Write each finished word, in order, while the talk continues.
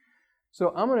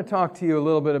So I'm going to talk to you a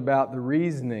little bit about the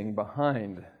reasoning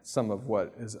behind some of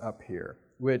what is up here,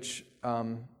 which,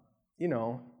 I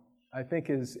think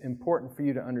is important for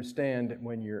you to understand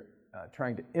when you're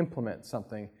trying to implement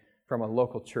something from a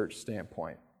local church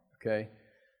standpoint, okay?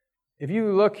 If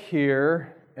you look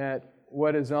here at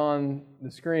what is on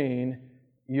the screen,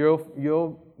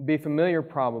 you'll be familiar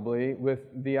probably with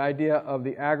the idea of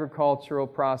the agricultural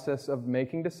process of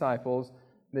making disciples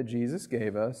that Jesus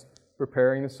gave us,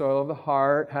 preparing the soil of the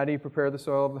heart. How do you prepare the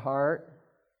soil of the heart?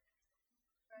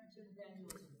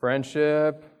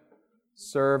 Friendship,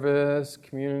 service,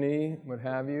 community, what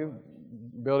have you,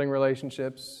 building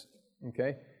relationships,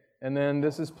 okay? And then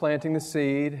this is planting the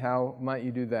seed. How might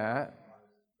you do that?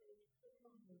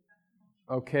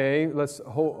 Okay, let's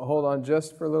hold on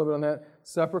just for a little bit on that.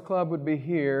 Supper Club would be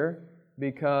here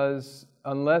because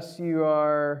unless you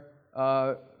are,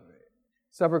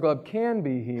 Supper Club can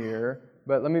be here,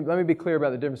 but let me be clear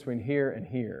about the difference between here and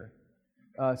here.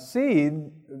 Seed,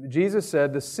 Jesus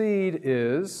said the seed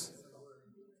is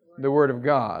the Word of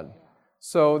God.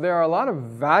 So there are a lot of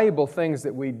valuable things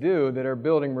that we do that are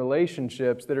building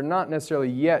relationships that are not necessarily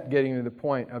yet getting to the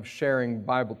point of sharing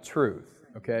Bible truth,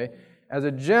 okay? As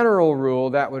a general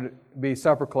rule, that would be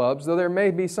supper clubs, though there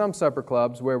may be some supper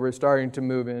clubs where we're starting to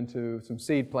move into some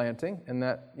seed planting, and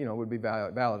that, would be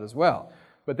valid as well.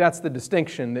 But that's the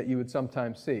distinction that you would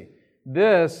sometimes see.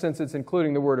 This, since it's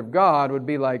including the Word of God, would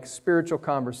be like spiritual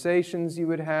conversations you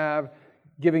would have,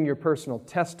 giving your personal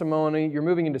testimony. You're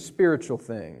moving into spiritual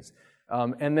things.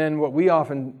 And then what we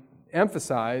often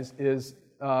emphasize is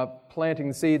planting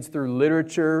the seeds through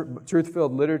literature,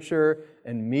 truth-filled literature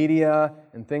and media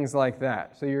and things like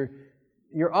that. So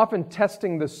you're often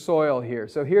testing the soil here.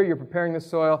 So here you're preparing the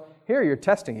soil. Here you're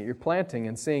testing it. You're planting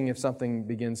and seeing if something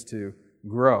begins to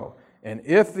grow. And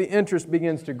if the interest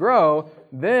begins to grow,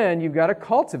 then you've got to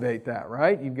cultivate that,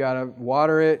 right? You've got to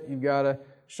water it. You've got to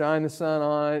shine the sun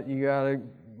on it. You've got to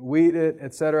weed it,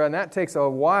 etc. And that takes a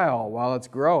while it's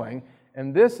growing.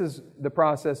 And this is the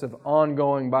process of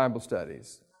ongoing Bible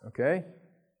studies, okay?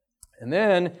 And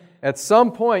then at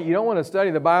some point, you don't want to study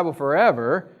the Bible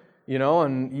forever,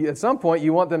 and at some point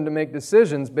you want them to make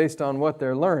decisions based on what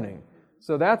they're learning.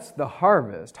 So that's the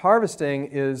harvest. Harvesting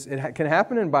can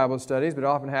happen in Bible studies, but it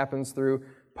often happens through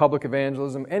public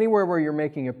evangelism, anywhere where you're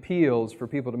making appeals for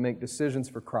people to make decisions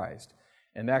for Christ.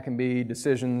 And that can be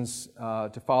decisions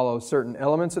to follow certain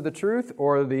elements of the truth,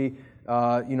 or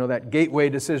that gateway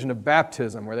decision of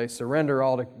baptism, where they surrender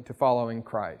all to following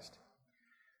Christ.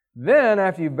 Then,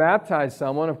 after you've baptized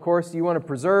someone, of course, you want to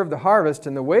preserve the harvest,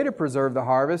 and the way to preserve the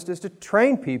harvest is to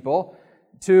train people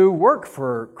to work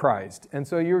for Christ. And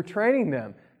so you're training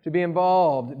them to be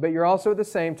involved, but you're also at the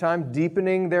same time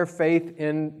deepening their faith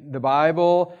in the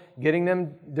Bible, getting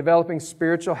them developing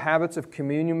spiritual habits of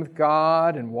communion with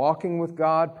God and walking with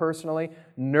God personally,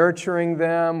 nurturing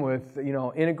them with,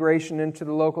 integration into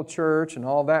the local church and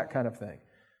all that kind of thing.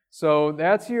 So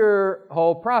that's your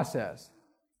whole process.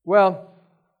 Well,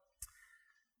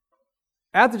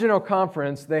 at the General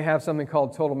Conference, they have something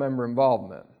called total member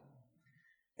involvement.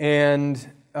 And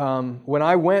when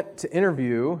I went to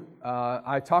interview,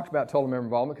 I talked about total member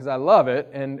involvement because I love it.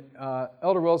 And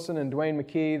Elder Wilson and Dwayne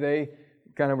McKee, they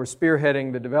kind of were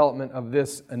spearheading the development of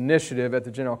this initiative at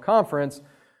the General Conference,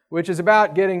 which is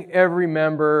about getting every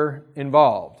member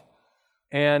involved.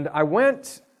 And I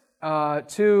went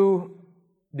to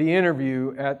the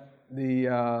interview at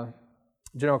the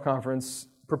General Conference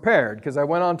prepared, because I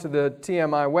went onto the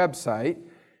TMI website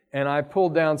and I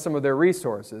pulled down some of their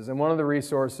resources. And one of the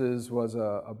resources was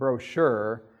a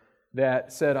brochure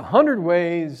that said 100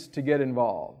 ways to get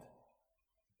involved.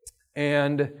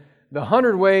 And the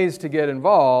 100 ways to get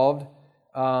involved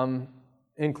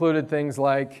included things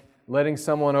like letting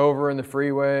someone over in the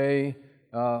freeway,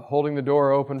 holding the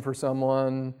door open for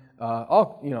someone,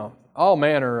 all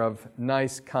manner of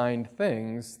nice, kind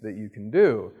things that you can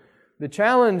do. The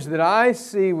challenge that I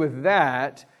see with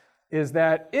that is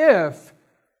that if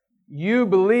you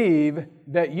believe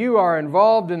that you are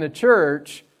involved in the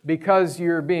church because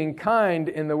you're being kind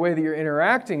in the way that you're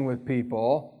interacting with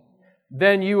people,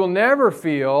 then you will never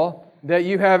feel that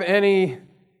you have any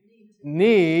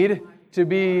need to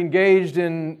be engaged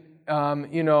in,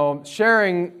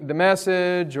 sharing the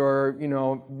message or,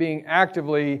 being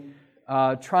actively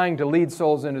trying to lead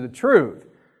souls into the truth.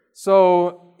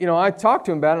 So, I talked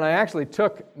to him about it, and I actually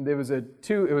it was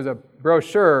a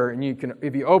brochure, and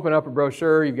if you open up a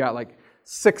brochure, you've got like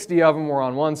 60 of them were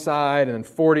on one side, and then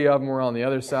 40 of them were on the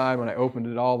other side when I opened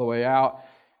it all the way out.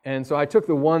 And so I took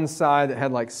the one side that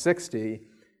had like 60,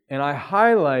 and I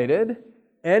highlighted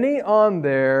any on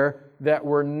there that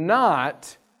were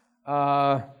not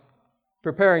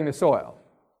preparing the soil.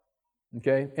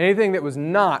 Okay? Anything that was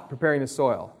not preparing the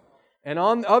soil. And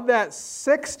of that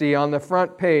 60 on the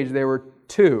front page, there were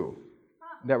 2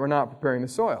 that were not preparing the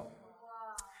soil.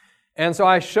 And so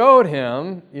I showed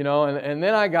him, and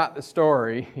then I got the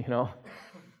story,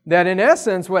 that in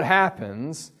essence what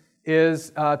happens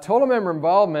is total member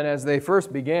involvement as they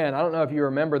first began. I don't know if you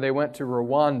remember, they went to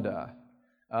Rwanda.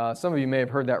 Some of you may have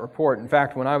heard that report. In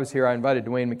fact, when I was here, I invited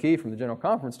Dwayne McKee from the General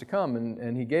Conference to come,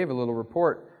 and he gave a little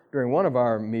report during one of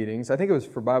our meetings. I think it was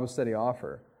for Bible Study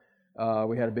Offer.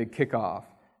 We had a big kickoff.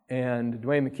 And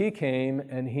Dwayne McKee came,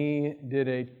 and he did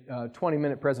a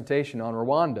 20-minute presentation on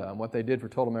Rwanda and what they did for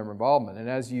total member involvement. And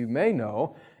as you may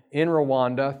know, in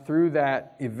Rwanda, through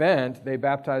that event, they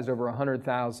baptized over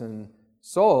 100,000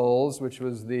 souls, which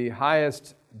was the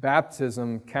highest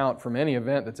baptism count from any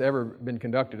event that's ever been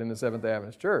conducted in the Seventh-day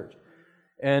Adventist Church.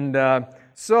 And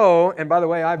and by the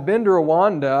way, I've been to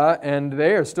Rwanda, and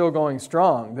they are still going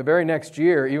strong. The very next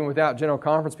year, even without General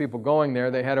Conference people going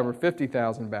there, they had over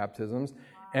 50,000 baptisms.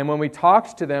 And when we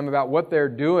talked to them about what they're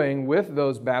doing with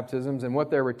those baptisms and what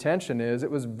their retention is,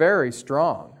 it was very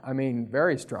strong. I mean,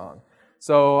 very strong.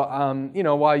 So,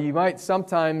 while you might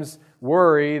sometimes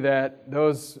worry that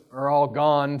those are all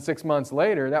gone 6 months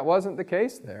later, that wasn't the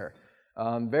case there.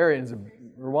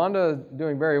 Rwanda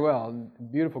doing very well,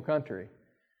 beautiful country.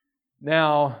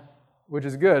 Now, which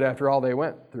is good after all they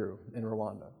went through in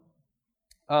Rwanda.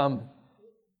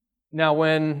 Now,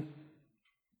 when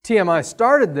TMI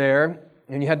started there,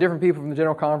 and you had different people from the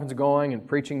General Conference going and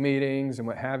preaching meetings and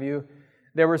what have you,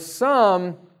 there were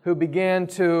some who began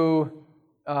to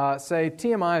say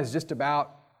TMI is just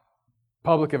about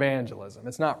public evangelism.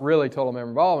 It's not really total member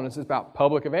involvement, it's just about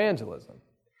public evangelism.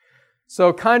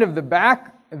 So kind of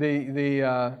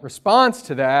the response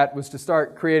to that was to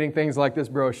start creating things like this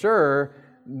brochure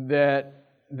that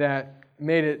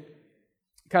made it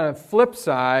kind of flip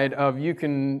side of you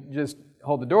can just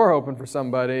hold the door open for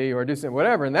somebody or do something,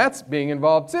 whatever, and that's being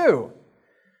involved too.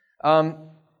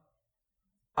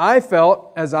 I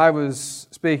felt, as I was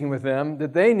speaking with them,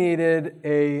 that they needed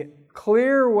a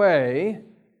clear way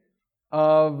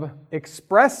of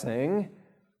expressing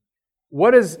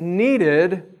what is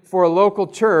needed for a local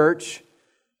church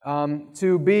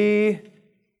to be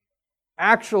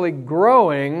actually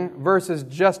growing versus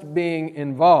just being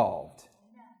involved.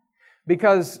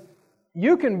 Because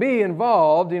you can be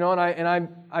involved, and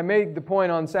I made the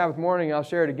point on Sabbath morning, I'll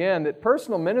share it again, that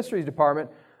Personal Ministries Department,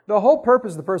 the whole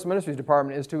purpose of the Personal Ministries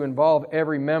Department is to involve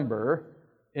every member,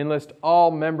 enlist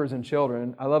all members and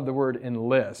children. I love the word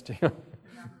enlist. I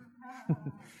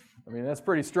mean, that's a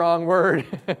pretty strong word.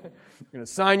 I'm going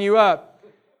to sign you up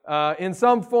in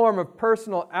some form of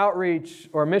personal outreach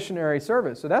or missionary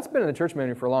service. So that's been in the church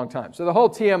manual for a long time. So the whole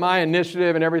TMI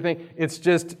initiative and everything, it's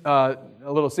just a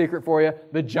little secret for you,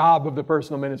 the job of the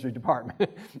Personal Ministry Department.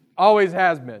 Always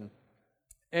has been.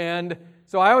 And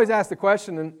so I always ask the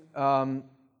question,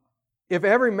 if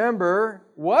every member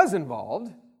was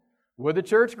involved, would the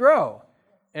church grow?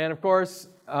 And of course,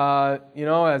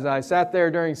 as I sat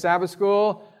there during Sabbath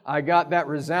school, I got that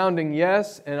resounding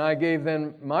yes, and I gave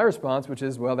them my response, which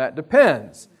is, well, that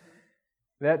depends.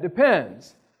 That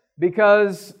depends.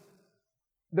 Because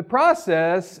the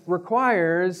process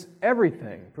requires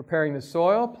everything. Preparing the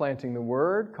soil, planting the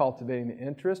word, cultivating the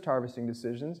interest, harvesting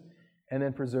decisions, and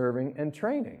then preserving and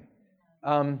training.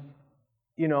 And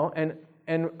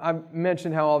I've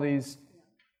mentioned how all these,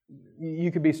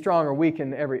 you could be strong or weak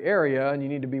in every area, and you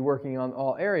need to be working on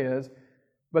all areas.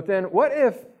 But then what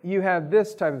if you have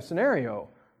this type of scenario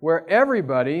where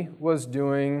everybody was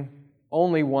doing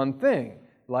only one thing,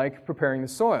 like preparing the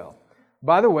soil?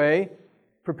 By the way,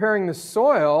 preparing the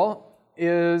soil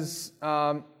is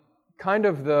kind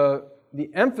of the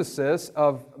emphasis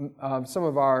of some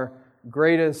of our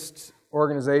greatest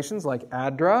organizations like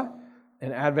ADRA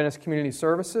and Adventist Community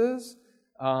Services.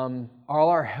 All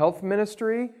our health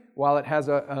ministry, while it has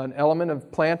an element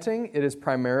of planting, it is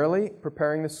primarily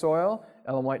preparing the soil.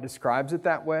 Ellen White describes it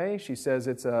that way. She says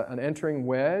it's an entering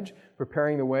wedge,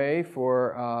 preparing the way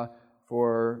for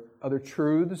other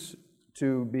truths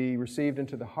to be received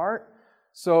into the heart.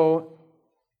 So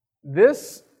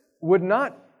this would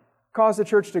not cause the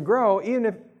church to grow even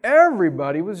if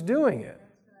everybody was doing it.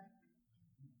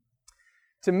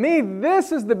 To me,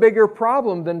 this is the bigger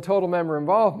problem than total member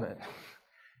involvement.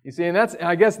 You see, and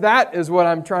I guess that is what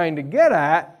I'm trying to get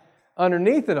at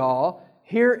underneath it all.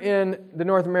 Here in the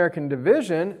North American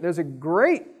Division, there's a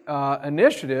great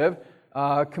initiative,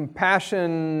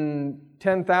 Compassion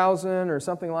 10,000 or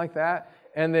something like that.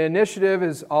 And the initiative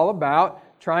is all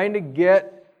about trying to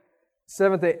get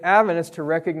Seventh-day Adventists to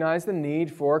recognize the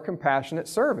need for compassionate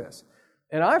service.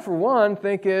 And I, for one,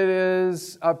 think it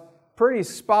is a pretty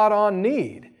spot-on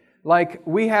need. Like,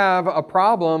 we have a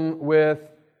problem with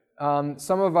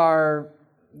some of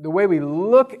the way we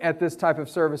look at this type of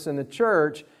service in the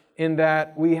church, in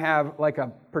that we have like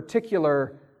a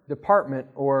particular department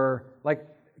or like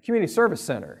community service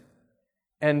center.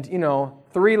 And,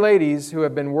 3 ladies who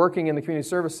have been working in the community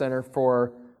service center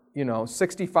for,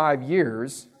 65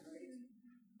 years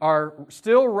are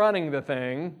still running the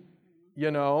thing, They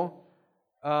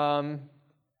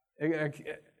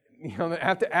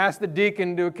have to ask the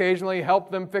deacon to occasionally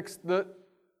help them fix the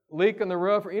leak on the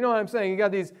roof. You know what I'm saying? You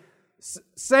got these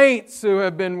saints who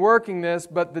have been working this,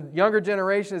 but the younger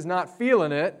generation is not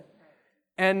feeling it.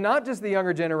 And not just the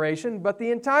younger generation, but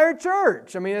the entire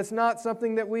church. I mean, it's not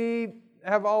something that we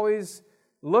have always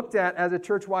looked at as a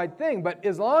church-wide thing. But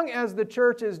as long as the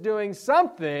church is doing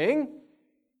something,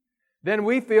 then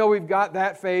we feel we've got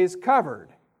that phase covered.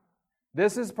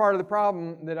 This is part of the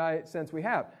problem that I sense we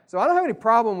have. So I don't have any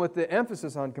problem with the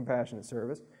emphasis on compassionate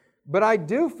service, but I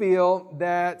do feel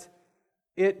that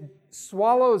it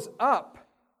swallows up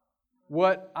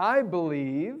what I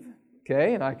believe,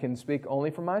 okay, and I can speak only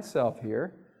for myself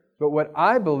here, but what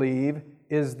I believe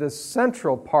is the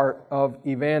central part of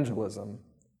evangelism,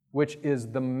 which is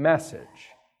the message.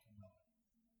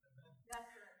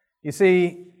 You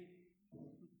see,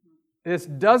 this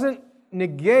doesn't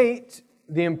negate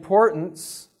the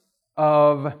importance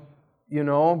of,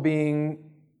 having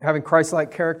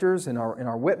Christ-like characters in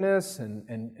our witness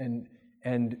and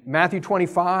Matthew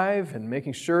 25 and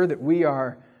making sure that we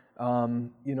are,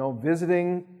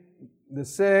 visiting the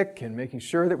sick and making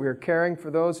sure that we are caring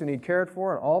for those who need cared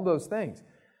for and all those things.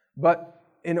 But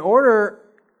in order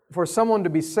for someone to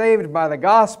be saved by the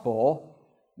gospel,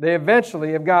 they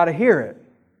eventually have got to hear it.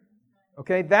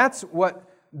 Okay, that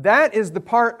is the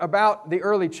part about the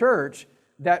early church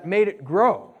that made it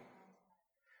grow.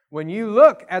 When you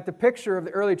look at the picture of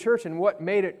the early church and what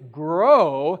made it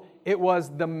grow, it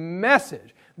was the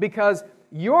message. Because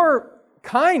your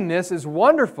kindness is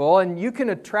wonderful, and you can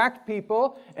attract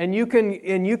people, and you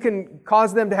can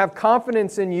cause them to have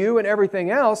confidence in you and everything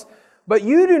else, but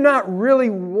you do not really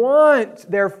want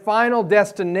their final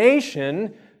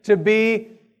destination to be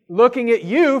looking at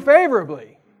you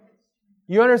favorably.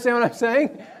 You understand what I'm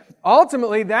saying?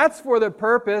 Ultimately, that's for the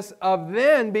purpose of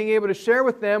then being able to share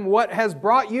with them what has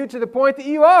brought you to the point that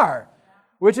you are,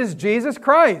 which is Jesus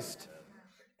Christ.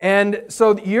 And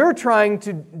so you're trying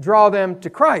to draw them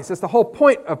to Christ. That's the whole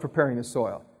point of preparing the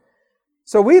soil.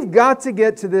 So we've got to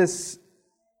get to this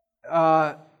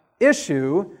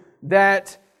issue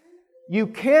that you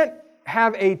can't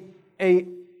have a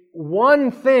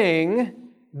one thing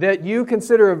that you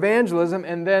consider evangelism,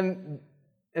 and then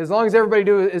as long as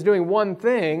everybody is doing one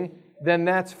thing, then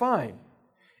that's fine.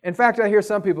 In fact, I hear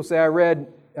some people say, I read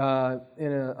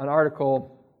in an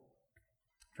article,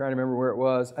 I'm trying to remember where it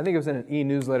was, I think it was in an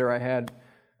e-newsletter I had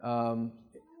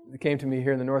that came to me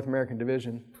here in the North American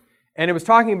Division, and it was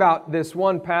talking about this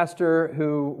one pastor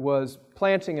who was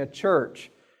planting a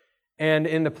church. And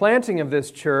in the planting of this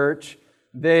church,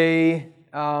 they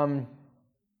said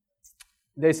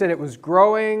it was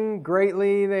growing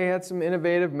greatly. They had some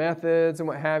innovative methods and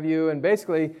what have you. And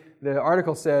basically, the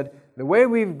article said, the way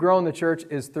we've grown the church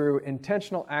is through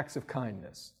intentional acts of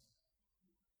kindness.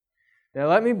 Now,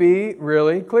 let me be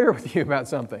really clear with you about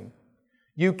something.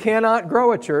 You cannot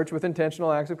grow a church with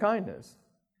intentional acts of kindness.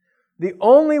 The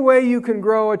only way you can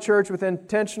grow a church with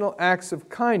intentional acts of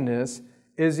kindness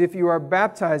is if you are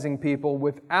baptizing people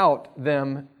without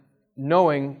them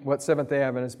knowing what Seventh-day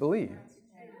Adventists believe.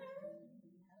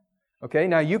 Okay,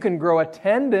 now you can grow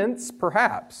attendance,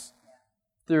 perhaps,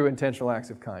 through intentional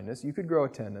acts of kindness. You could grow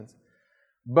attendance.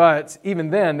 But even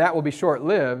then, that will be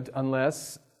short-lived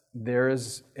unless there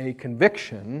is a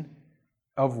conviction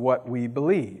of what we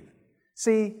believe.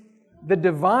 See, the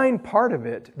divine part of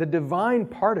it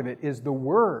is the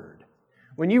Word.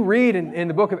 When you read in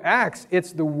the book of Acts,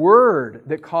 it's the Word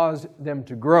that caused them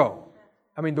to grow.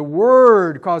 I mean, the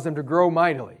Word caused them to grow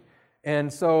mightily.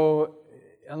 And so,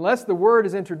 unless the Word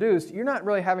is introduced, you're not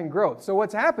really having growth. So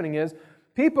what's happening is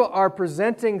people are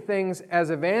presenting things as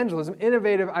evangelism,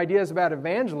 innovative ideas about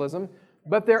evangelism,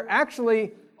 but they're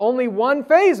actually only one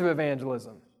phase of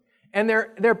evangelism. And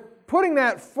they're putting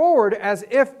that forward as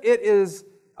if it is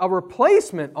a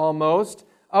replacement almost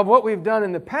of what we've done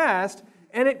in the past,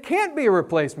 and it can't be a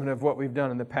replacement of what we've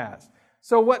done in the past.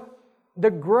 So what the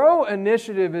Grow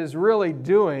Initiative is really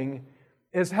doing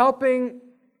is helping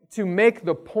to make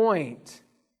the point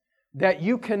that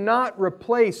you cannot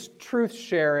replace truth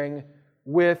sharing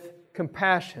with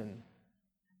compassion.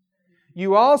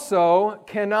 You also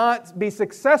cannot be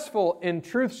successful in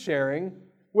truth sharing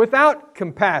without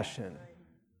compassion.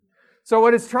 So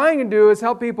what it's trying to do is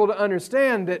help people to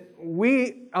understand that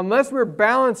unless we're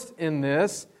balanced in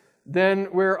this, then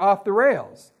we're off the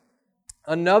rails.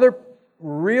 Another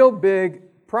real big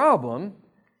problem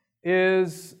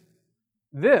is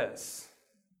this.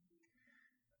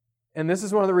 And this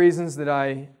is one of the reasons that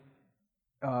I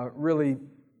really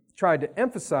tried to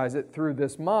emphasize it through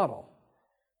this model.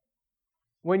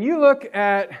 When you look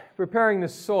at preparing the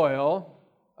soil,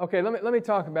 okay, let me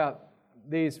talk about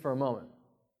these for a moment.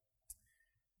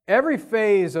 Every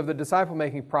phase of the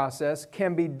disciple-making process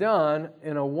can be done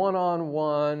in a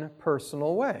one-on-one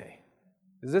personal way.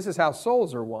 Because this is how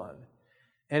souls are won.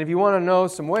 And if you want to know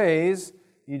some ways,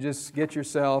 you just get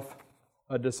yourself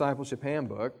a discipleship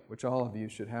handbook, which all of you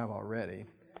should have already,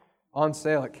 on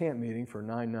sale at camp meeting for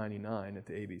 $9.99 at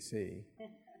the ABC.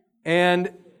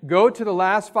 And go to the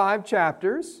last 5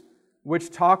 chapters, which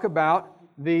talk about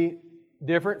the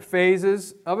different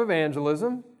phases of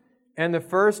evangelism. And the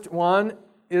first one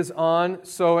is on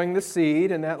sowing the seed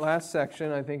in that last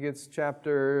section. I think it's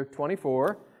chapter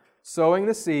 24, sowing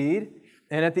the seed.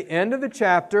 And at the end of the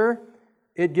chapter,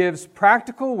 it gives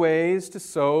practical ways to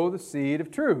sow the seed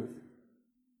of truth.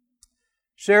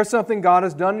 Share something God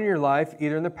has done in your life,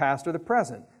 either in the past or the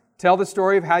present. Tell the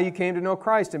story of how you came to know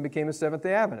Christ and became a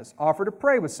Seventh-day Adventist. Offer to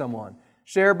pray with someone.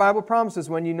 Share Bible promises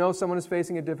when you know someone is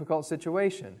facing a difficult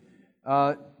situation.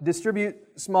 Distribute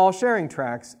small sharing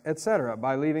tracts, etc.,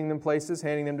 by leaving them places,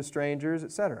 handing them to strangers,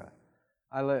 etc.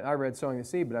 I read Sowing the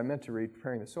Seed, but I meant to read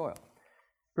Preparing the Soil.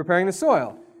 Preparing the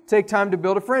soil. Take time to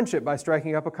build a friendship by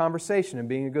striking up a conversation and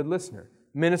being a good listener.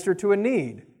 Minister to a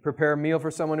need. Prepare a meal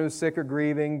for someone who is sick or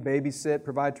grieving, babysit,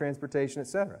 provide transportation,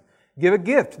 etc. Give a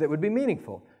gift that would be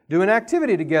meaningful. Do an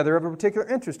activity together of a particular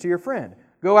interest to your friend.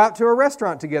 Go out to a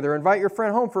restaurant together, invite your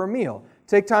friend home for a meal.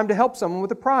 Take time to help someone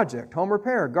with a project, home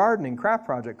repair, gardening, craft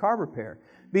project, car repair.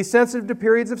 Be sensitive to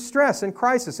periods of stress and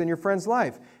crisis in your friend's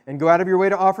life, and go out of your way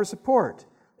to offer support.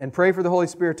 And pray for the Holy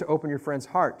Spirit to open your friend's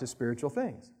heart to spiritual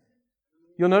things.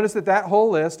 You'll notice that whole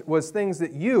list was things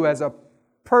that you as a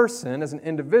person, as an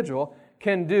individual,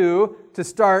 can do to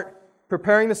start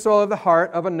preparing the soil of the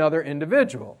heart of another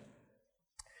individual.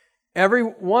 Every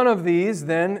one of these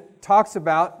then talks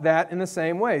about that in the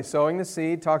same way. Sowing the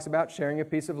seed talks about sharing a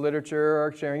piece of literature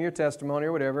or sharing your testimony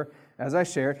or whatever, as I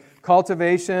shared.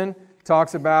 Cultivation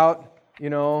talks about,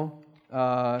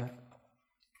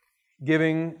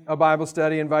 giving a Bible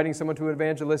study, inviting someone to an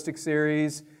evangelistic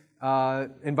series,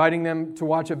 inviting them to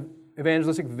watch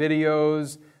evangelistic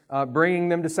videos, bringing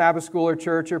them to Sabbath school or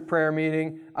church or prayer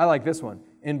meeting. I like this one.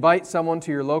 Invite someone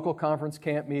to your local conference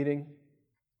camp meeting.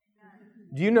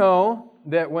 Do you know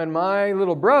that when I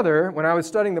was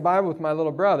studying the Bible with my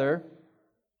little brother,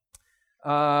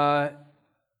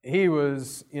 he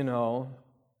was,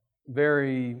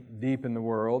 very deep in the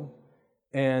world,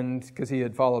 and because he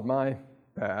had followed my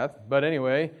path. But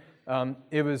anyway,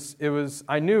 it was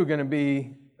I knew going to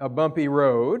be a bumpy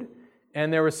road,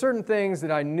 and there were certain things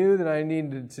that I knew that I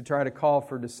needed to try to call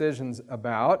for decisions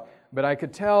about, but I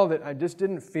could tell that I just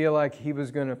didn't feel like he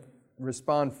was going to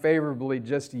respond favorably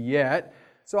just yet.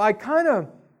 So I kind of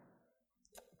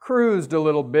cruised a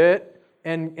little bit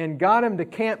and got him to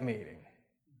camp meeting.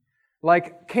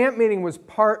 Like, camp meeting was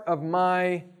part of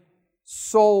my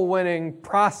soul-winning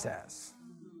process.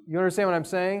 You understand what I'm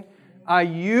saying? I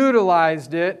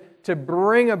utilized it to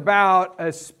bring about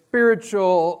a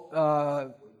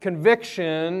spiritual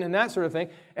conviction and that sort of thing.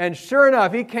 And sure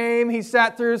enough, he came, he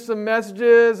sat through some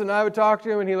messages, and I would talk to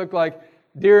him, and he looked like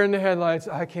deer in the headlights.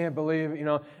 I can't believe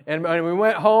it, And when we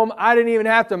went home, I didn't even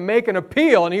have to make an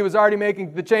appeal, and he was already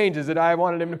making the changes that I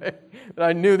wanted him to make, that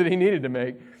I knew that he needed to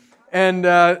make. And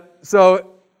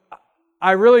so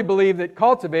I really believe that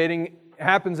cultivating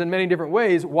happens in many different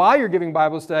ways. While you're giving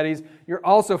Bible studies, you're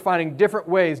also finding different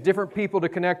ways, different people to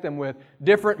connect them with,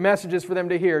 different messages for them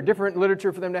to hear, different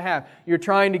literature for them to have. You're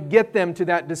trying to get them to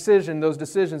that decision, those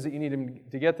decisions that you need them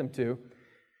to get them to.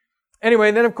 Anyway,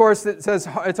 and then of course it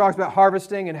talks about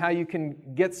harvesting and how you can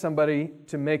get somebody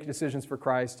to make decisions for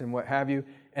Christ and what have you.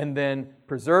 And then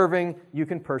preserving, you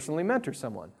can personally mentor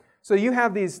someone. So you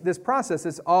have this process.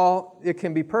 It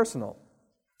can be personal.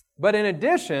 But in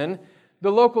addition,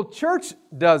 the local church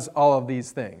does all of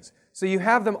these things. So you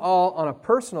have them all on a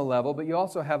personal level, but you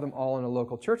also have them all on a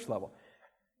local church level.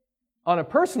 On a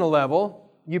personal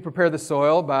level, you prepare the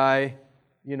soil by,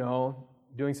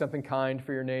 doing something kind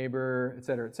for your neighbor,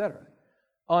 etc., etc.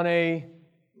 On a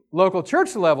local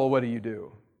church level, what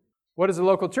do? What does a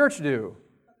local church do?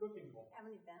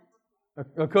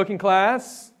 A cooking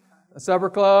class, a supper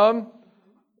club,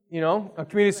 a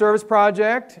community service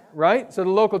project, right? So the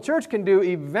local church can do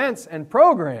events and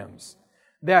programs.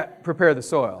 that prepare the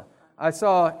soil. I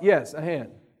saw, yes, a hand.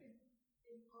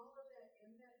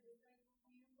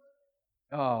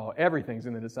 Oh, everything's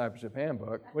in the discipleship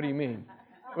handbook. What do you mean?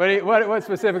 What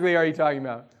specifically are you talking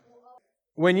about?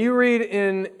 When you read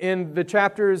in the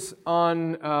chapters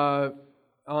on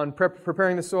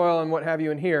preparing the soil and what have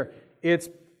you in here, it's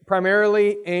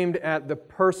primarily aimed at the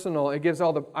personal. It gives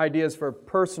all the ideas for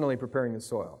personally preparing the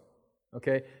soil.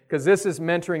 Okay? Because this is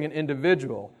mentoring an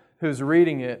individual who's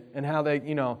reading it and how they,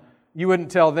 you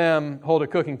wouldn't tell them, hold a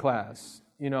cooking class,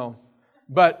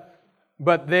 But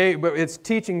it's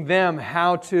teaching them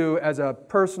how to, as a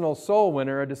personal soul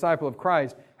winner, a disciple of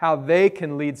Christ, how they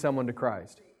can lead someone to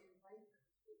Christ.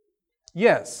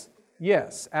 Yes,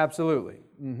 absolutely.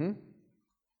 Mm-hmm.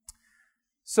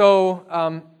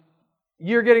 So,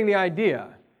 you're getting the idea.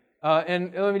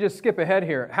 And let me just skip ahead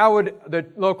here. How would the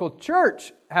local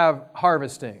church have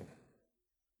harvesting?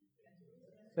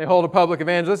 They hold a public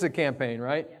evangelistic campaign,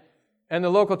 right? And the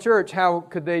local church, how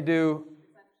could they do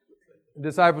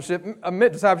discipleship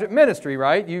ministry,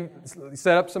 right? You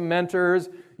set up some mentors,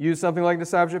 use something like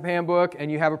discipleship handbook, and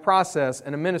you have a process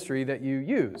and a ministry that you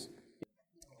use.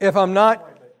 If I'm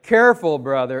not careful,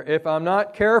 brother,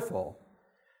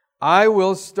 I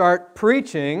will start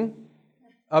preaching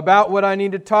about what I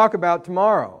need to talk about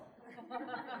tomorrow.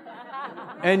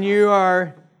 And you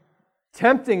are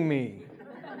tempting me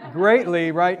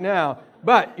greatly right now.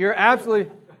 But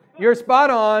you're spot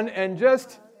on, and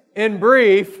just in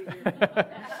brief,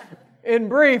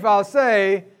 I'll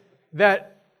say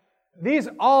that these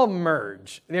all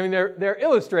merge. I mean, they're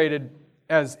illustrated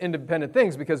as independent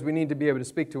things because we need to be able to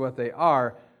speak to what they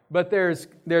are. But there's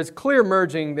clear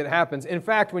merging that happens. In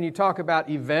fact, when you talk about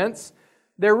events,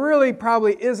 there aren't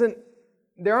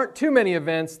too many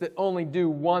events that only do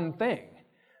one thing.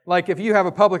 Like if you have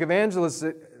a public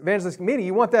evangelistic meeting,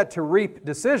 you want that to reap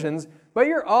decisions, but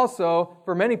you're also,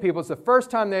 for many people, it's the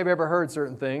first time they've ever heard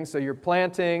certain things, so you're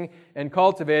planting and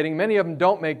cultivating. Many of them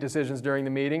don't make decisions during the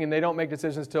meeting, and they don't make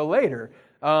decisions till later.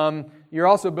 You're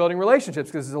also building relationships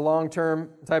because it's a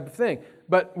long-term type of thing.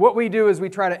 But what we do is we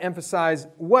try to emphasize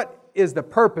what is the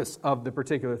purpose of the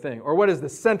particular thing, or what is the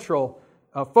central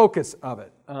focus of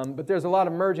it. But there's a lot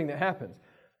of merging that happens.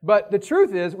 But the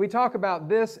truth is, we talk about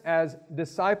this as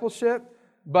discipleship,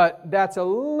 but that's a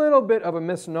little bit of a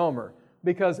misnomer,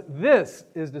 because this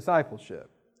is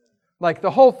discipleship. Like the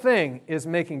whole thing is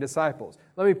making disciples.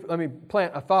 Let me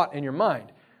plant a thought in your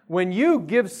mind. When you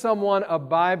give someone a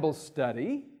Bible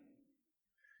study,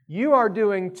 you are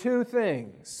doing two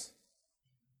things.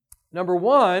 Number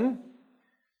one,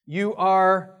 you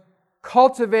are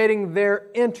cultivating their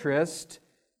interest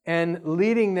and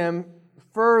leading them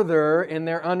further in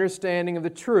their understanding of the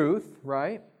truth,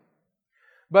 right?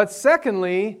 But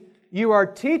secondly, you are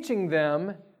teaching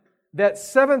them that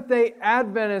Seventh-day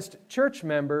Adventist church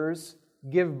members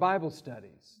give Bible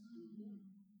studies.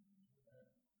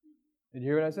 Did you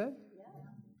hear what I said?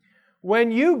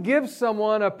 When you give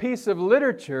someone a piece of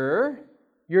literature,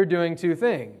 you're doing two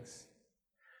things.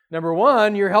 Number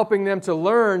one, you're helping them to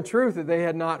learn truth that they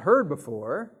had not heard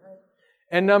before.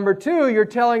 And number two, you're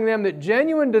telling them that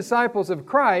genuine disciples of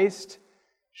Christ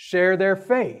share their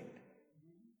faith.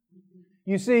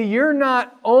 You see, you're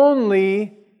not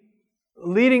only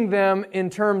leading them in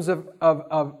terms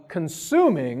of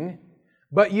consuming,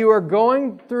 but you are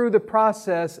going through the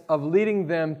process of leading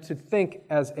them to think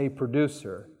as a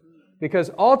producer.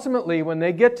 Because ultimately, when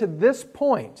they get to this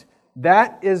point,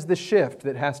 that is the shift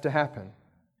that has to happen.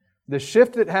 The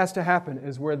shift that has to happen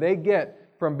is where they get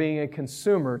from being a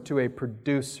consumer to a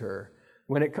producer.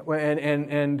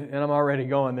 And I'm already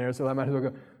going there, so I might as well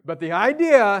go. But the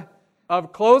idea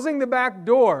of closing the back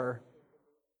door,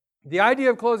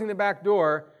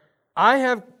 I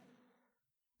have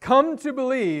come to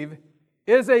believe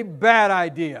is a bad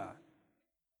idea.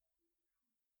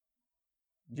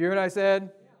 Did you hear what I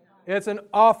said? It's an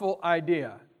awful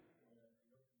idea.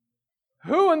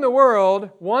 Who in the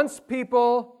world wants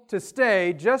people to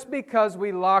stay just because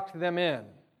we locked them in?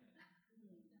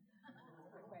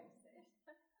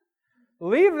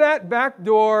 Leave that back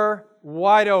door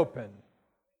wide open.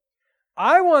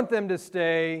 I want them to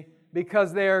stay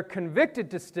because they are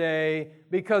convicted to stay,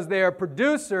 because they are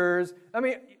producers. Let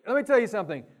me tell you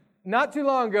something. Not too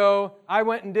long ago, I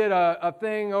went and did a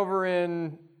thing over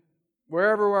in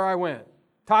where I went,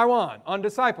 Taiwan, on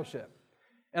discipleship.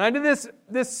 And I did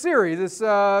this series, this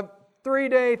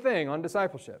 3-day thing on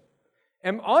discipleship.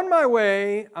 And on my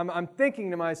way, I'm thinking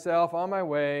to myself on my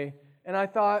way, and I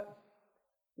thought,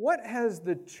 what is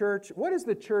the church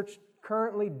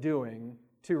currently doing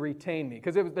to retain me?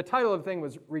 Because the title of the thing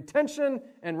was Retention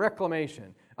and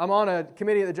Reclamation. I'm on a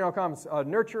committee at the General Conference,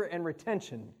 Nurture and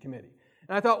Retention Committee.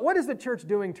 And I thought, what is the church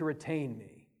doing to retain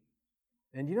me?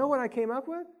 And you know what I came up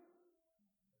with?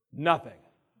 Nothing.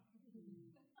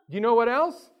 You know what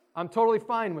else? I'm totally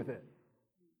fine with it.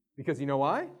 Because you know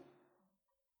why?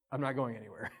 I'm not going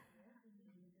anywhere.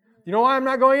 You know why I'm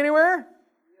not going anywhere?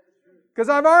 Because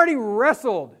I've already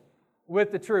wrestled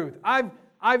with the truth. I've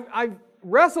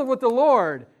wrestled with the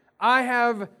Lord. I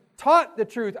have taught the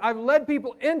truth. I've led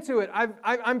people into it.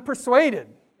 I'm persuaded.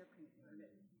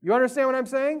 You understand what I'm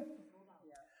saying?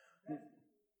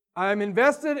 I'm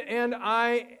invested and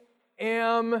I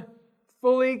am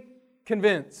fully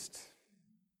convinced.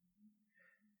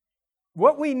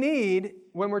 What we need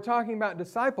when we're talking about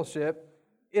discipleship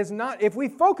is not, if we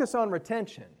focus on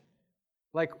retention,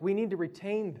 like we need to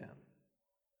retain them,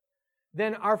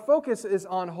 then our focus is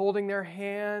on holding their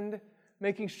hand,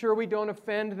 making sure we don't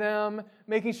offend them,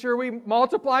 making sure we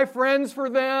multiply friends for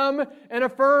them and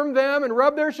affirm them and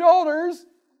rub their shoulders.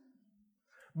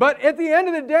 But at the end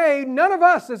of the day, none of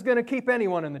us is going to keep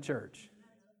anyone in the church.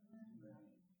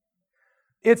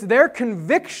 It's their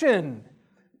conviction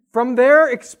from their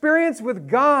experience with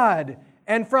God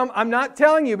and from, I'm not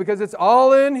telling you because it's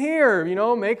all in here,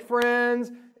 make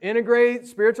friends, integrate,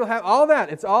 spiritual habits, all that.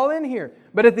 It's all in here.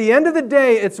 But at the end of the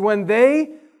day, it's when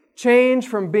they change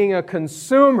from being a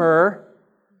consumer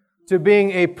to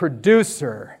being a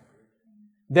producer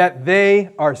that they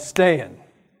are staying.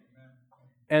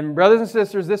 And brothers and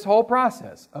sisters, this whole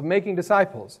process of making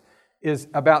disciples is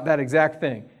about that exact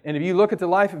thing. And if you look at the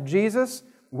life of Jesus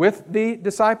with the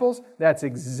disciples, that's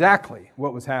exactly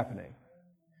what was happening.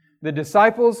 The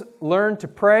disciples learned to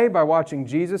pray by watching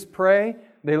Jesus pray.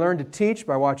 They learned to teach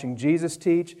by watching Jesus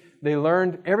teach. They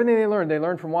learned everything they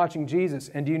learned from watching Jesus.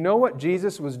 And do you know what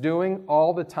Jesus was doing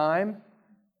all the time?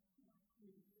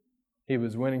 He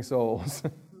was winning souls.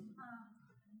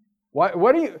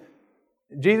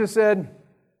 Jesus said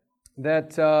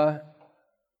that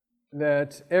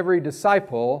every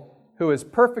disciple who is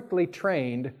perfectly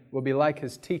trained will be like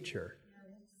his teacher.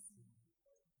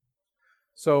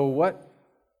 So what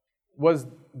was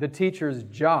the teacher's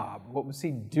job? What was he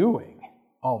doing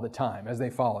all the time as they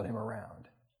followed him around?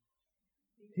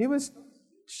 He was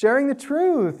sharing the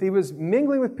truth. He was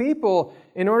mingling with people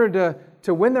in order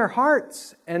to win their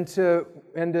hearts and to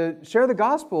share the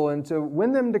gospel and to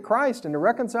win them to Christ and to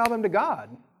reconcile them to God.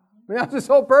 I mean, that's his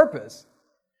whole purpose.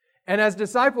 And as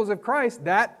disciples of Christ,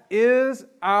 that is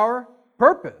our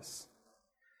purpose.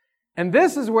 And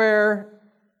this is where,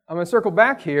 I'm going to circle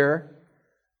back here,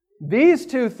 these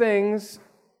two things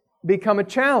become a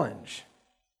challenge.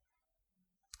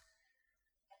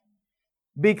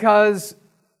 Because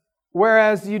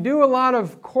whereas you do a lot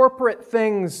of corporate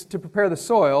things to prepare the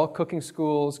soil, cooking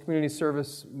schools, community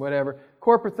service, whatever,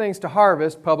 corporate things to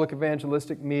harvest, public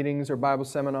evangelistic meetings or Bible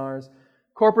seminars,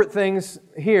 corporate things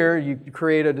here, you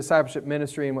create a discipleship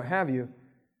ministry and what have you.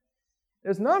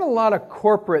 There's not a lot of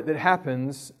corporate that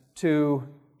happens to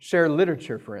share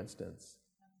literature, for instance.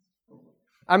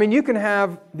 I mean, you can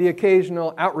have the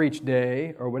occasional outreach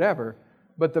day or whatever,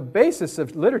 but the basis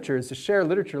of literature is to share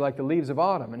literature like the leaves of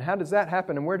autumn. And how does that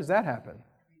happen and where does that happen?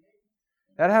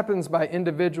 That happens by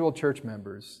individual church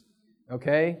members.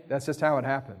 Okay? That's just how it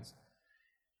happens.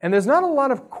 And there's not a lot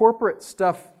of corporate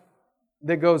stuff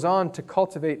that goes on to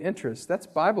cultivate interest. That's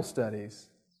Bible studies.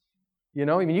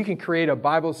 You can create a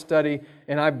Bible study,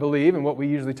 and I believe, and what we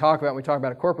usually talk about when we talk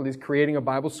about it corporately, is creating a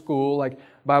Bible school, like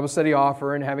Bible study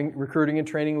offer, and recruiting and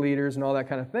training leaders and all that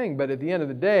kind of thing. But at the end of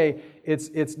the day,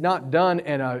 it's not done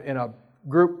in a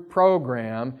group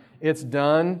program. It's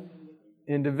done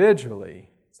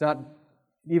individually. It's not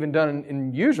even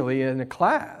done usually in a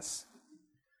class.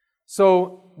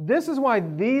 So this is why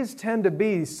these tend to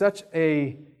be such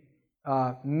a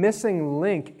missing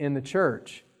link in the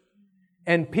church.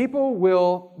 And people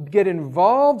will get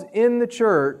involved in the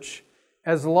church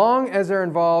as long as they're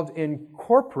involved in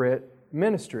corporate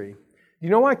ministry. You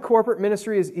know why corporate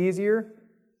ministry is easier?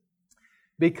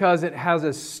 Because it has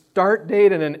a start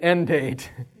date and an end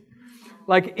date.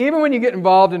 Like even when you get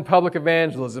involved in public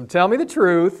evangelism, tell me the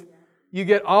truth, you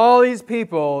get all these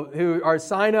people who are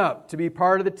signed up to be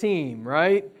part of the team,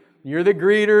 right? You're the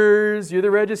greeters, you're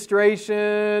the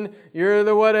registration, you're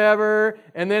the whatever,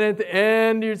 and then at the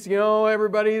end,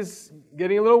 everybody's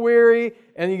getting a little weary,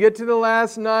 and you get to the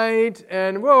last night,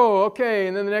 and whoa, okay,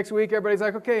 and then the next week, everybody's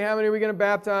like, okay, how many are we going to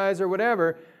baptize or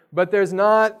whatever? But there's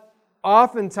not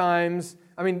oftentimes,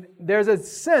 there's a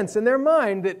sense in their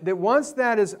mind that once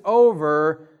that is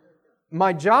over,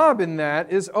 my job in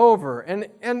that is over. And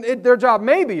their job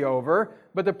may be over,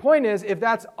 but the point is, if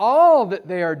that's all that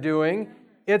they are doing,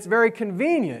 it's very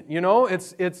convenient,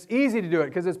 It's easy to do it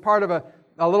because it's part of a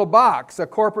little box, a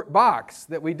corporate box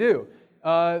that we do.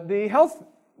 the health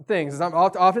things. It's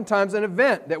oftentimes an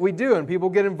event that we do, and people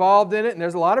get involved in it, and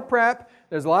there's a lot of prep,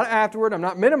 there's a lot of afterward. I'm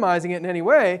not minimizing it in any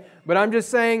way, but I'm just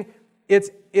saying it's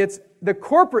the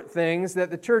corporate things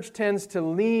that the church tends to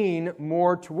lean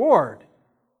more toward.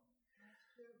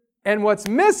 And what's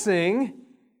missing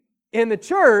in the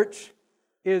church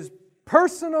is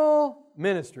personal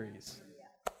ministries.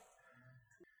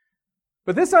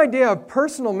 But this idea of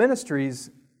personal ministries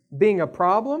being a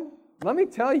problem, let me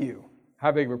tell you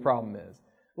how big of a problem it is.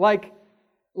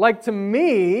 Like to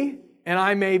me, and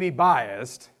I may be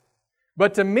biased,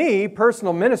 but to me,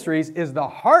 personal ministries is the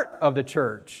heart of the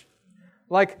church.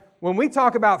 Like when we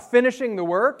talk about finishing the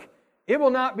work, it will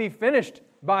not be finished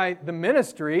by the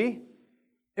ministry.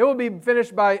 It will be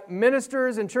finished by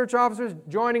ministers and church officers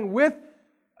joining with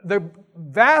the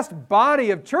vast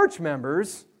body of church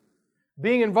members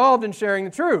being involved in sharing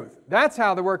the truth. That's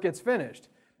how the work gets finished.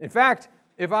 In fact,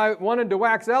 if I wanted to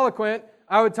wax eloquent,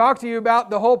 I would talk to you about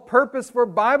the whole purpose for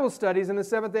Bible studies in the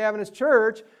Seventh-day Adventist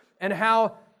Church and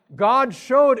how God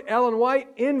showed Ellen White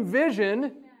in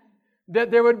vision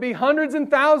that there would be hundreds and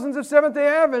thousands of Seventh-day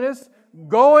Adventists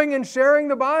going and sharing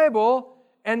the Bible,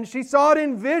 and she saw it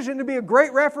in vision to be a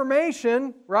great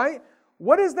reformation, right?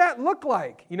 What does that look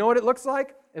like? You know what it looks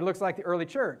like? It looks like the early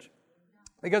church.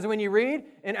 Because when you read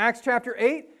in Acts chapter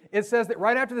 8, it says that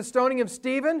right after the stoning of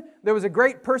Stephen, there was a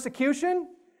great persecution,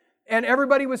 and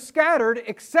everybody was scattered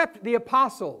except the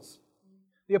apostles.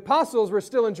 The apostles were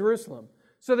still in Jerusalem.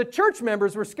 So the church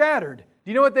members were scattered.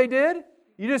 Do you know what they did?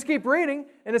 You just keep reading,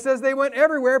 and it says they went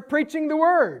everywhere preaching the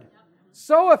word.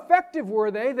 So effective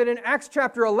were they that in Acts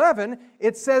chapter 11,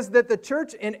 it says that the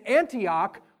church in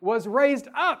Antioch was raised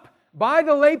up by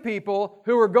the lay people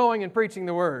who were going and preaching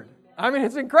the word. I mean,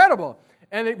 it's incredible.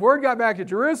 And the word got back to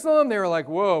Jerusalem. They were like,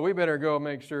 whoa, we better go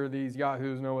make sure these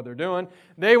yahoos know what they're doing.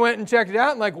 They went and checked it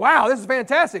out and like, wow, this is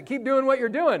fantastic. Keep doing what you're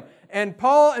doing. And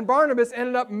Paul and Barnabas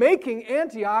ended up making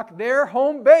Antioch their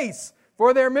home base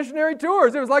for their missionary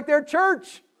tours. It was like their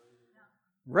church,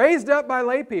 raised up by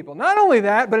lay people. Not only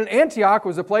that, but in Antioch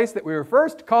was a place that we were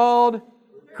first called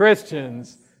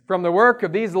Christians from the work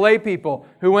of these lay people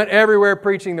who went everywhere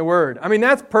preaching the word. I mean,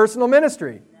 that's personal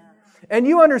ministry. And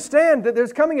you understand that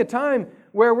there's coming a time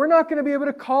where we're not going to be able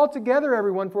to call together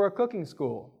everyone for a cooking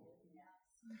school.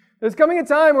 There's coming a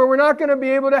time where we're not going to be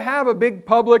able to have a big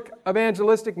public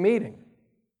evangelistic meeting.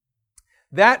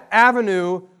 That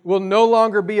avenue will no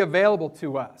longer be available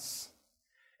to us.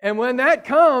 And when that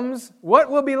comes,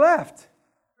 what will be left?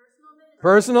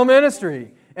 Personal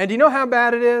ministry. And do you know how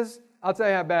bad it is? I'll tell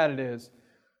you how bad it is.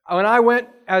 When I went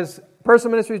as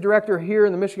Personal Ministries Director here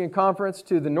in the Michigan Conference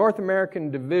to the North American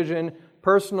Division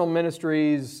Personal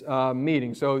Ministries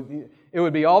meeting. So it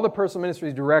would be all the Personal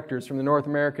Ministries Directors from the North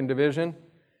American Division.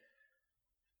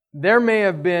 There may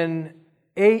have been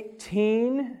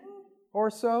 18 or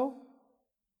so.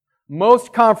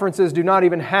 Most conferences do not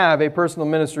even have a Personal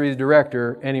Ministries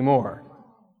Director anymore.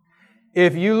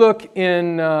 If you look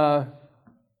in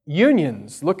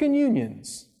unions, look in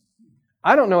unions.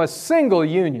 I don't know a single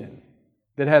union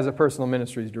that has a Personal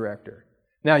Ministries Director.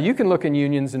 Now, you can look in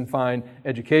unions and find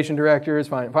education directors,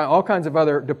 find all kinds of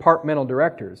other departmental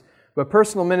directors. But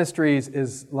personal ministries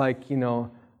is like,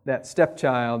 that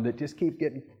stepchild that just keeps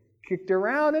getting kicked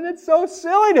around, and it's so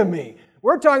silly to me.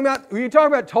 You talk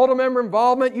about total member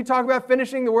involvement, you talk about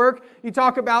finishing the work, you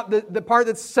talk about the part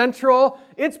that's central.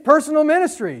 It's personal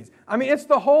ministries.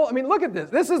 Look at this.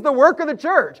 This is the work of the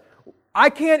church. I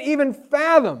can't even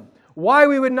fathom why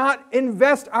we would not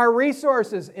invest our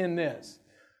resources in this.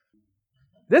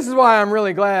 This is why I'm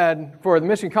really glad for the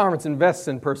Michigan Conference invests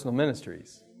in personal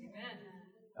ministries.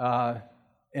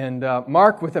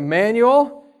 Mark with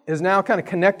Emmanuel is now kind of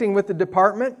connecting with the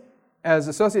department as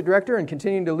Associate Director and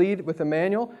continuing to lead with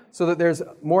Emmanuel so that there's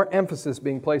more emphasis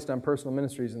being placed on personal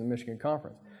ministries in the Michigan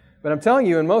Conference. But I'm telling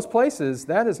you, in most places,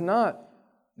 that is not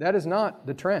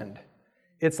the trend.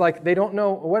 It's like they don't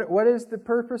know, what is the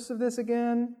purpose of this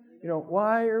again?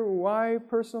 Why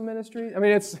personal ministry? I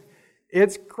mean,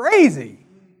 it's crazy.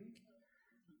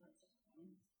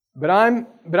 But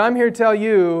I'm here to tell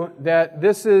you that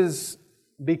this is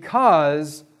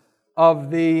because of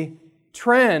the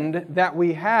trend that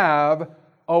we have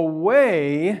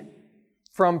away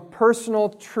from personal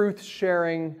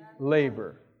truth-sharing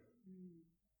labor.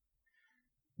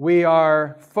 We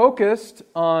are focused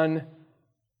on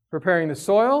preparing the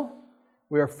soil.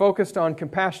 We are focused on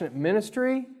compassionate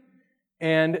ministry.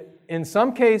 And in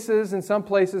some cases, in some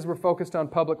places, we're focused on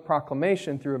public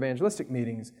proclamation through evangelistic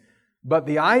meetings. But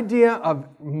the idea of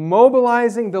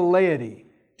mobilizing the laity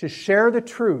to share the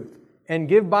truth and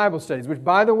give Bible studies, which,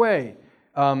 by the way,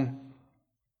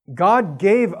 God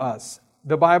gave us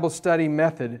the Bible study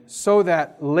method so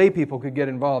that lay people could get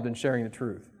involved in sharing the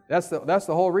truth. That's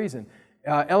the whole reason.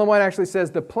 Ellen White actually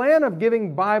says, the plan of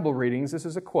giving Bible readings, this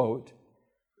is a quote,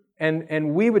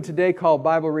 and we would today call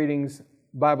Bible readings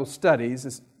Bible studies,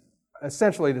 is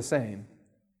essentially the same.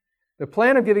 The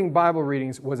plan of giving Bible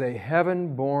readings was a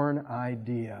heaven-born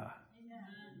idea.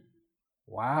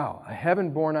 Wow, a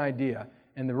heaven-born idea.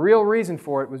 And the real reason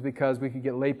for it was because we could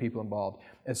get lay people involved.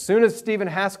 As soon as Stephen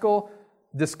Haskell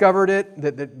discovered it,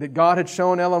 that God had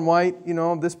shown Ellen White,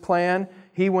 this plan,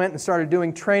 he went and started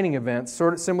doing training events,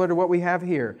 sort of similar to what we have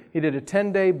here. He did a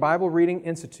 10-day Bible Reading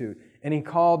Institute, and he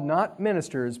called not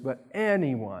ministers, but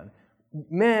anyone,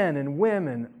 men and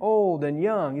women, old and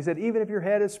young. He said, even if your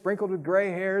head is sprinkled with gray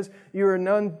hairs, you are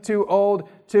none too old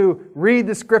to read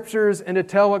the Scriptures and to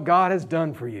tell what God has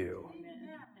done for you.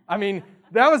 I mean,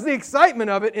 that was the excitement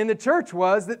of it in the church,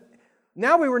 was that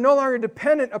now we were no longer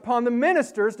dependent upon the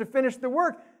ministers to finish the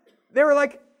work. They were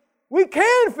like, we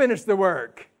can finish the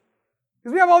work.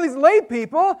 Because we have all these lay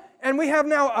people, and we have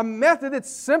now a method that's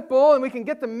simple, and we can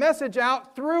get the message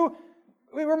out through,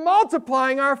 we were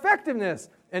multiplying our effectiveness.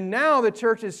 And now the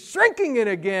church is shrinking it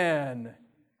again.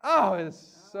 Oh,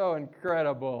 it's so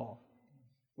incredible.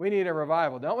 We need a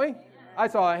revival, don't we? I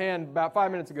saw a hand about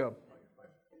 5 minutes ago.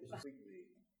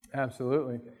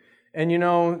 Absolutely. And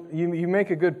you make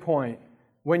a good point.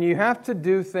 When you have to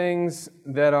do things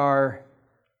that are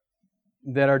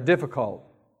difficult,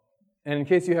 and in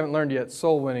case you haven't learned yet,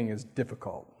 soul winning is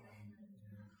difficult.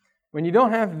 When you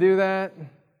don't have to do that,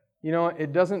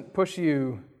 it doesn't push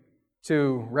you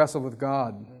to wrestle with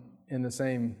God in the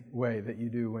same way that you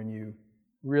do when you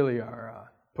really are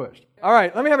pushed. All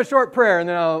right, let me have a short prayer, and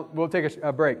then we'll take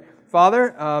a break.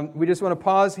 Father, we just want to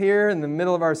pause here in the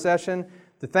middle of our session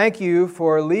to thank you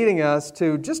for leading us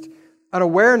to just an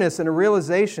awareness and a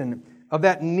realization of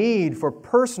that need for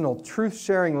personal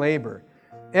truth-sharing labor.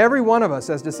 Every one of us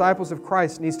as disciples of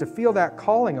Christ needs to feel that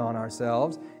calling on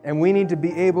ourselves, and we need to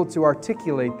be able to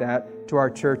articulate that to our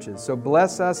churches. So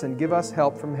bless us and give us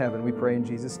help from heaven. We pray in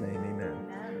Jesus' name, amen.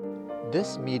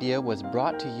 This media was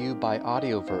brought to you by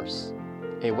Audioverse,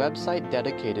 a website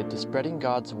dedicated to spreading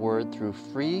God's Word through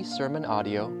free sermon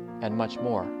audio and much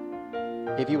more.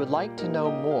 If you would like to know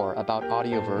more about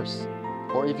Audioverse,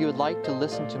 or if you would like to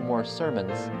listen to more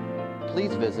sermons,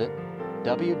 please visit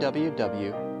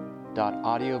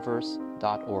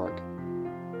www.audioverse.org.